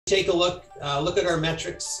take a look at our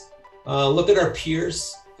metrics, look at our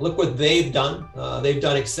peers, look what they've done. They've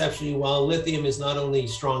done exceptionally well. Lithium is not only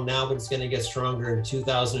strong now, but it's going to get stronger in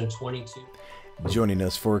 2022. Joining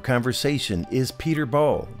us for a conversation is Peter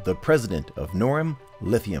Ball, the president of Noram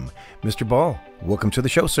Lithium. Mr. Ball, welcome to the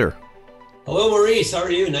show, sir. Hello, Maurice. How are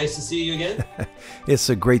you? Nice to see you again. It's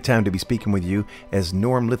a great time to be speaking with you, as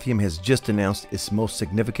Noram Lithium has just announced its most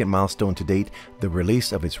significant milestone to date, the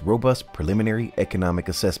release of its robust preliminary economic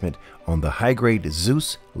assessment on the high-grade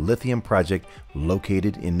Zeus Lithium project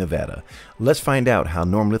located in Nevada. Let's find out how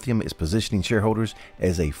Noram Lithium is positioning shareholders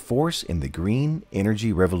as a force in the green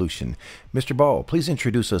energy revolution. Mr. Ball, please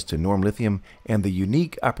introduce us to Noram Lithium and the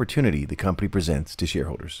unique opportunity the company presents to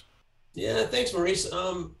shareholders. Yeah, thanks, Maurice.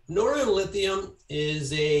 Noram Lithium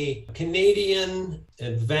is a Canadian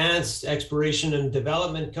advanced exploration and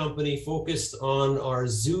development company focused on our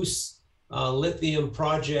Zeus Lithium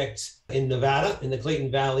project in Nevada, in the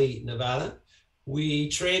Clayton Valley, Nevada. We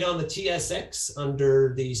trade on the TSX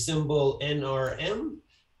under the symbol NRM,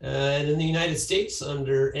 and in the United States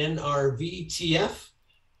under NRVTF.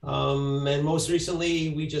 And most recently,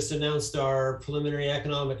 we just announced our preliminary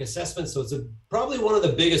economic assessment. So it's probably one of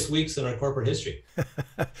the biggest weeks in our corporate history.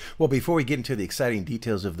 Well, before we get into the exciting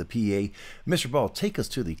details of the PEA, Mr. Ball, take us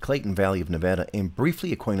to the Clayton Valley of Nevada and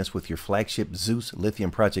briefly acquaint us with your flagship Zeus Lithium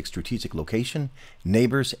project strategic location,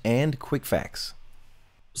 neighbors, and quick facts.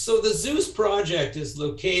 So the Zeus project is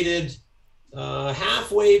located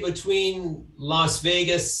halfway between Las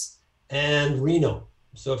Vegas and Reno.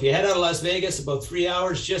 So if you head out of Las Vegas, about 3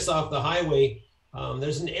 hours just off the highway,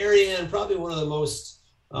 there's an area, and probably one of the most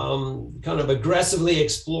kind of aggressively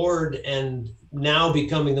explored and now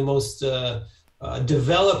becoming the most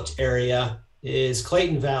developed area is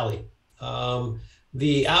Clayton Valley.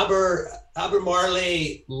 The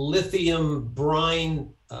Albemarle lithium brine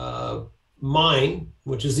mine,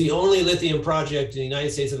 which is the only lithium project in the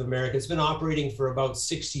United States of America, it's been operating for about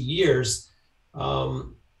 60 years.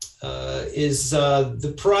 Is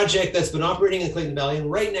the project that's been operating in Clayton Valley, and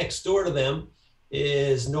right next door to them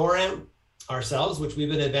is Noram, ourselves, which we've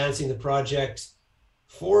been advancing the project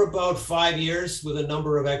for about 5 years with a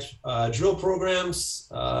number of drill programs,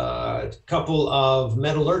 a couple of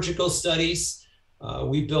metallurgical studies.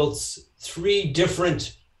 We built 3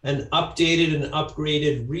 different and updated and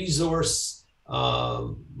upgraded resource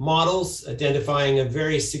models, identifying a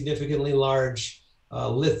very significantly large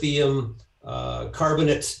lithium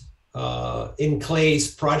carbonate in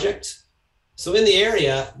clays project. So in the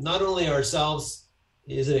area, not only ourselves,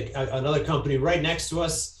 is another company right next to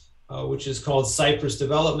us, which is called Cypress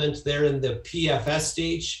Development. They're in the PFS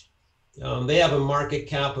stage. They have a market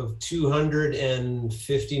cap of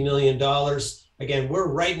 $250 million. Again, we're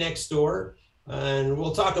right next door, and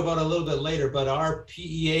we'll talk about it a little bit later, but our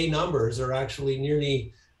PEA numbers are actually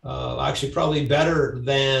nearly, actually probably better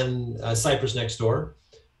than Cypress next door.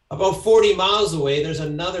 About 40 miles away, there's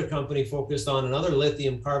another company focused on another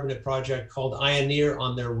lithium carbonate project called Ioneer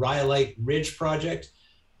on their Rhyolite Ridge project.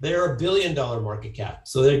 They're $1 billion market cap.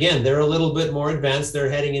 So again, they're a little bit more advanced. They're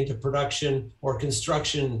heading into production or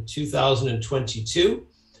construction 2022.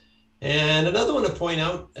 And another one to point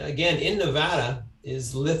out, again, in Nevada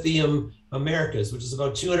is Lithium Americas, which is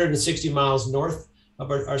about 260 miles north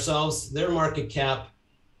of ourselves. Their market cap,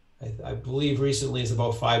 I believe recently, is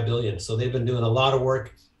about $5 billion. So they've been doing a lot of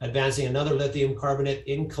work advancing another lithium carbonate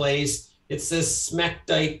in clays. It's this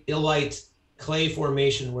smectite illite clay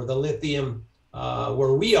formation where the lithium,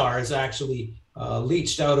 where we are, is actually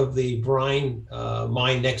leached out of the brine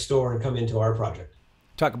mine next door and come into our project.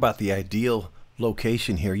 Talk about the ideal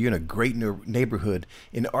location here. You're in a great neighborhood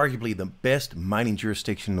in arguably the best mining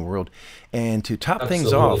jurisdiction in the world. And to top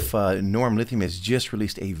things off, Noram Lithium has just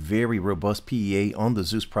released a very robust PEA on the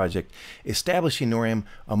Zeus project, establishing Noram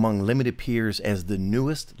among limited peers as the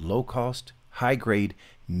newest low-cost, high-grade,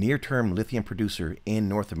 near-term lithium producer in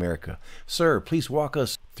North America. Sir, please walk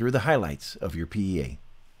us through the highlights of your PEA.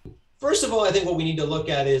 First of all, I think what we need to look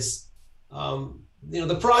at is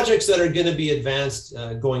the projects that are going to be advanced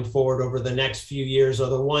going forward over the next few years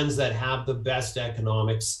are the ones that have the best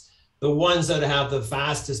economics, the ones that have the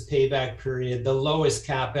fastest payback period, the lowest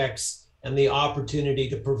capex, and the opportunity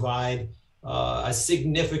to provide a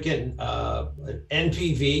significant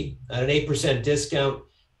NPV at an 8% discount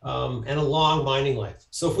and a long mining life.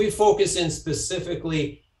 So if we focus in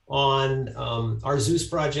specifically on our Zeus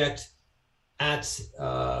project,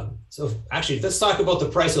 so actually, let's talk about the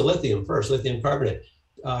price of lithium first, lithium carbonate.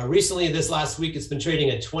 Recently, this last week, it's been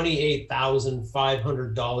trading at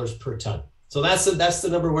 $28,500 per ton. So that's the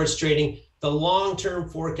number where it's trading. The long-term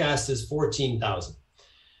forecast is $14,000.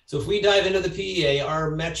 So if we dive into the PEA,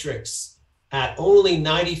 our metrics at only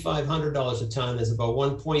 $9,500 a ton is about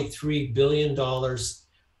 $1.3 billion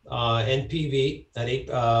NPV at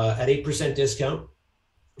 8% discount.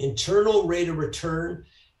 Internal rate of return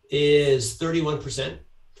is 31%.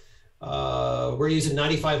 We're using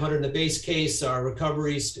 9,500 in the base case. Our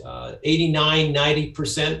recoveries 89,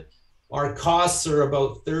 90%. Our costs are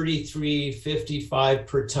about 33.55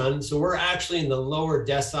 per ton. So we're actually in the lower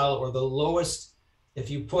decile, or the lowest. If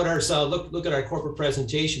you put ourselves, look at our corporate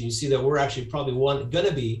presentation, you see that we're actually probably going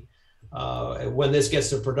to be, when this gets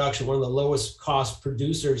to production, one of the lowest cost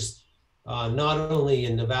producers, not only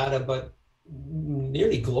in Nevada, but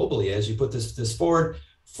nearly globally as you put this forward.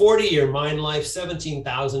 40-year mine life,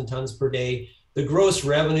 17,000 tons per day. The gross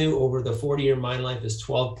revenue over the 40-year mine life is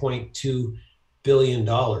 $12.2 billion.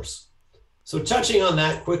 So touching on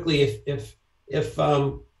that quickly, if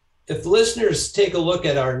listeners take a look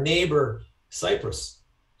at our neighbor Cyprus,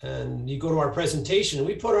 and you go to our presentation, and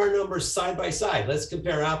we put our numbers side by side. Let's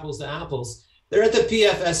compare apples to apples. They're at the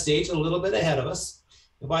PFS stage, a little bit ahead of us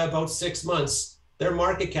by about 6 months. Their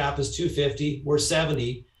market cap is 250, we're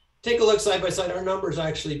 70. Take a look side by side. Our numbers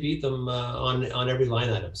actually beat them on every line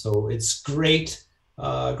item. So it's great,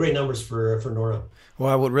 great numbers for Noram.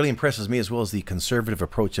 Well, what really impresses me as well is the conservative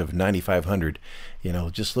approach of 9,500. You know,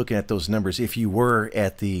 just looking at those numbers, if you were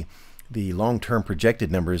at the long-term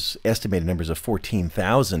projected numbers, estimated numbers of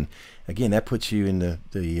 14,000, again, that puts you in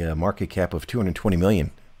the market cap of 220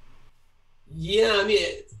 million. Yeah, I mean,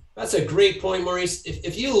 that's a great point, Maurice.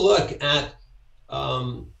 If you look at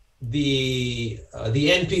the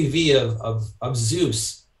NPV of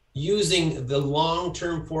Zeus, using the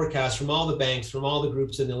long-term forecast from all the banks, from all the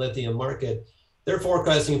groups in the lithium market, they're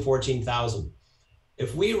forecasting 14,000.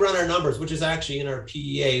 If we run our numbers, which is actually in our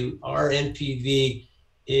PEA, our NPV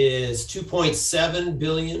is 2.7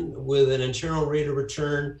 billion with an internal rate of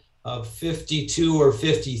return of 52 or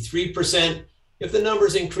 53%. If the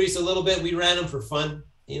numbers increase a little bit, we ran them for fun.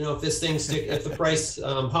 You know, if the price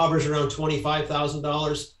hovers around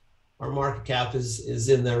 $25,000, our market cap is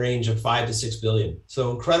in the range of 5 to 6 billion. So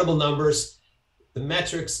incredible numbers. The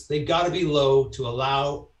metrics, they got to be low to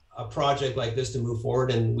allow a project like this to move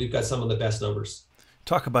forward, and we've got some of the best numbers.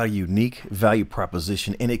 Talk about a unique value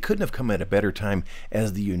proposition, and it couldn't have come at a better time,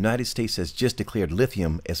 as the United States has just declared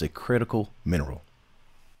lithium as a critical mineral.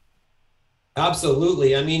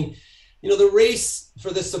 Absolutely. I mean, you know, the race for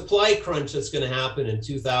the supply crunch that's going to happen in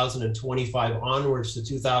 2025 onwards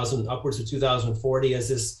to upwards to 2040, as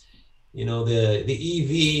this, you know, the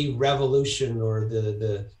EV revolution, or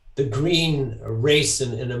the green race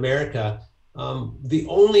in America. The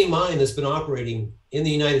only mine that's been operating in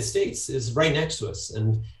the United States is right next to us.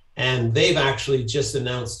 And they've actually just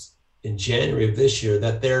announced in January of this year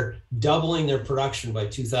that they're doubling their production by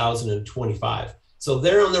 2025. So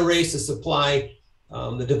they're on the race to supply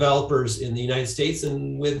the developers in the United States.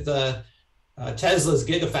 And with Tesla's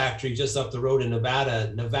Gigafactory just up the road in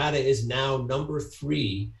Nevada, Nevada is now number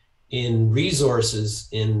 3 in resources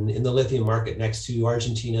in the lithium market, next to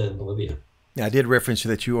Argentina and Bolivia. Now, I did reference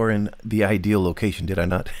that you are in the ideal location, did I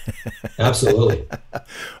not? Absolutely.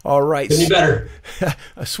 All right. Could be better.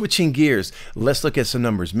 Switching gears, let's look at some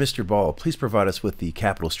numbers. Mr. Ball, please provide us with the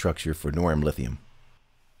capital structure for Noram Lithium.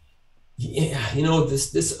 Yeah, you know,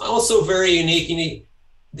 this also very unique.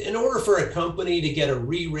 In order for a company to get a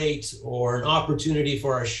re-rate or an opportunity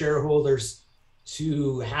for our shareholders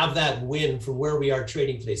to have that win for where we are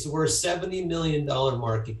trading today. So we're a $70 million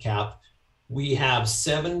market cap. We have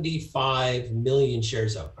 75 million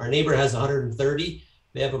shares out. Our neighbor has 130.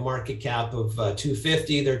 They have a market cap of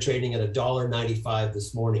 250. They're trading at $1.95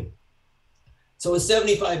 this morning. So with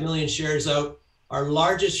 75 million shares out, our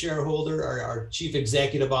largest shareholder, our chief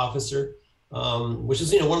executive officer, which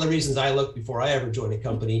is, you know, one of the reasons I looked before I ever joined a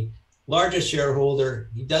company, largest shareholder,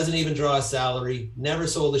 he doesn't even draw a salary, never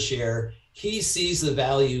sold a share. He sees the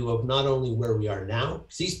value of not only where we are now,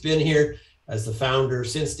 because he's been here as the founder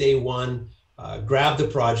since day one, grabbed the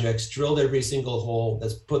projects, drilled every single hole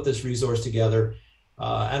that's put this resource together.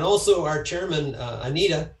 And also our chairman,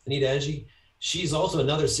 Anita Engie, she's also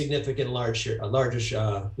another significant large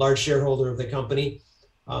shareholder of the company.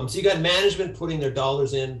 So you got management putting their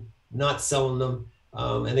dollars in, not selling them.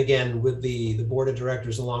 And again, with the board of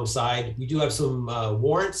directors alongside, we do have some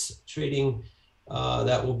warrants trading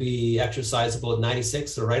that will be exercisable at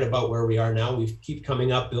 96, so right about where we are now. We keep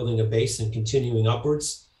coming up, building a base and continuing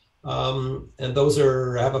upwards. And those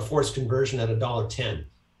have a forced conversion at $1.10.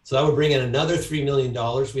 So that would bring in another $3 million.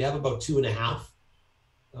 We have about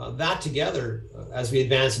 2.5. That together, as we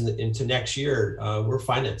advance into next year, we're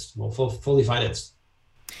financed, fully financed.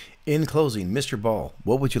 In closing, Mr. Ball,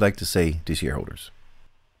 what would you like to say to shareholders?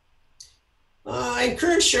 I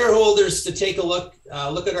encourage shareholders to take a look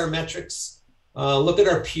at our metrics, look at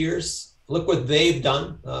our peers, look what they've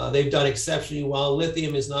done. They've done exceptionally well.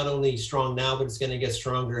 Lithium is not only strong now, but it's going to get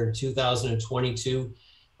stronger in 2022.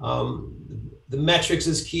 The metrics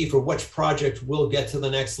is key for which project will get to the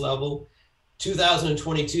next level.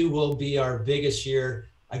 2022 will be our biggest year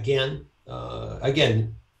again.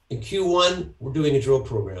 In Q1, we're doing a drill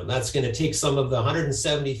program. That's going to take some of the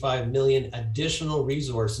 175 million additional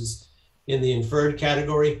resources in the inferred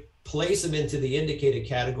category, place them into the indicated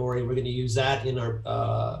category. We're going to use that in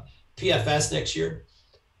our PFS next year.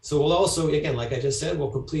 So we'll also, again, like I just said,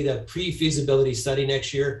 we'll complete a pre-feasibility study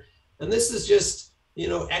next year. And this is just,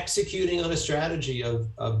 executing on a strategy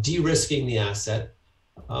of de-risking the asset,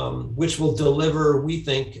 which will deliver, we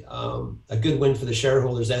think, a good win for the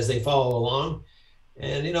shareholders as they follow along.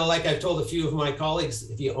 And, like I've told a few of my colleagues,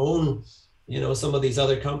 if you own, some of these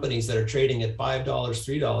other companies that are trading at $5,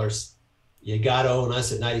 $3, you got to own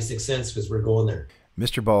us at 96 cents because we're going there.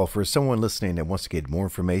 Mr. Ball, for someone listening that wants to get more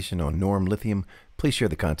information on Noram Lithium, please share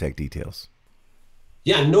the contact details.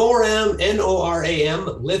 Yeah, Noram, N-O-R-A-M,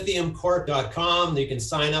 lithiumcorp.com. You can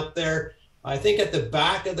sign up there. I think at the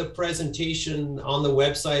back of the presentation on the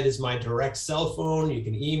website is my direct cell phone. You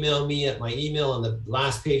can email me at my email on the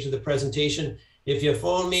last page of the presentation. If you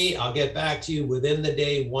phone me, I'll get back to you within the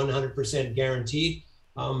day, 100% guaranteed.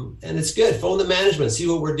 And it's good. Phone the management, see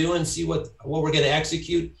what we're doing, see what we're going to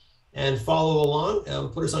execute, and follow along.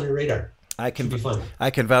 Put us on your radar. I can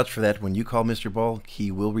vouch for that. When you call Mr. Ball, he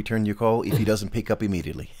will return your call if he doesn't pick up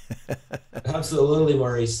immediately. Absolutely,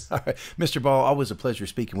 Maurice. All right. Mr. Ball, always a pleasure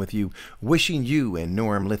speaking with you. Wishing you and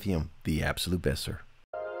Noram Lithium the absolute best, sir.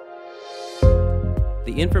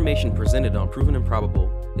 The information presented on Proven and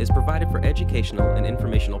Probable is provided for educational and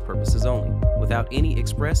informational purposes only, without any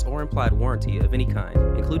express or implied warranty of any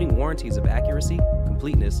kind, including warranties of accuracy,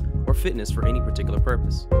 completeness, or fitness for any particular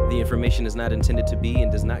purpose. The information is not intended to be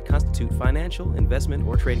and does not constitute financial, investment,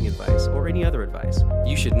 or trading advice, or any other advice.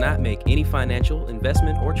 You should not make any financial,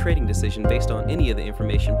 investment, or trading decision based on any of the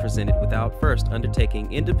information presented without first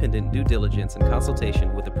undertaking independent due diligence and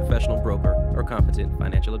consultation with a professional broker or competent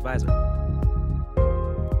financial advisor.